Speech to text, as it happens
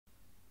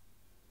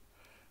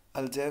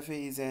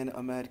Jaffee is an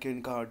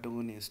American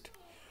cartoonist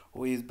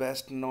who is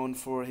best known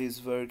for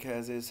his work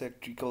as a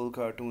satirical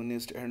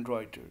cartoonist and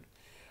writer.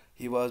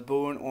 He was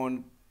born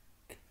on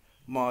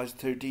March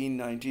 13,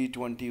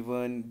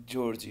 1921,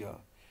 Georgia,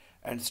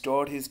 and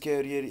started his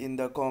career in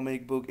the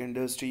comic book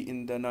industry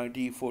in the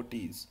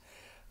 1940s.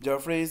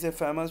 Jaffee is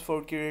famous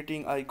for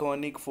creating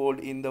iconic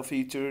fold in the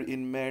feature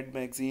in Mad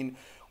magazine,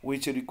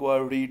 which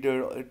require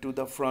reader to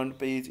the front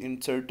page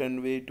in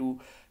certain way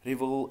to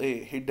reveal a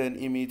hidden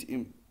image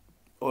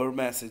or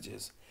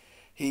messages.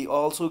 He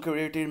also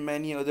created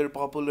many other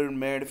popular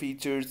mad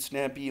features,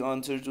 snappy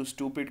answers to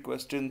stupid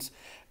questions,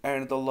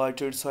 and the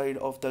lighter side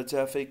of the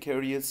Jaffee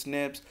career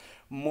snaps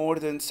more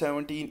than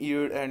 17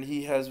 years, and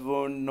he has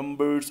won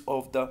numbers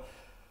of the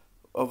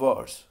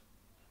awards.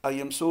 I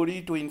am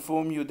sorry to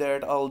inform you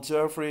that Al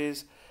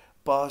Jeffreys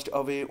passed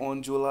away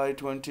on July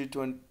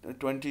 22,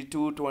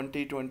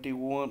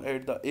 2021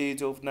 at the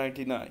age of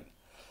 99.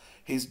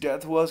 His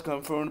death was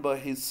confirmed by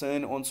his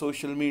son on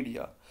social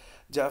media.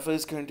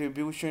 Jaffe's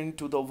contribution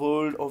to the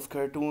world of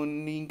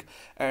cartooning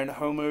and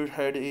humor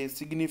had a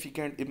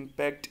significant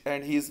impact,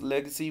 and his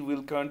legacy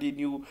will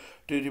continue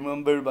to be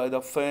remembered by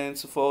the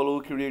fans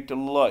follow creator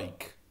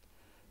like.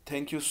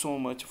 Thank you so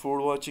much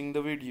for watching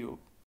the video.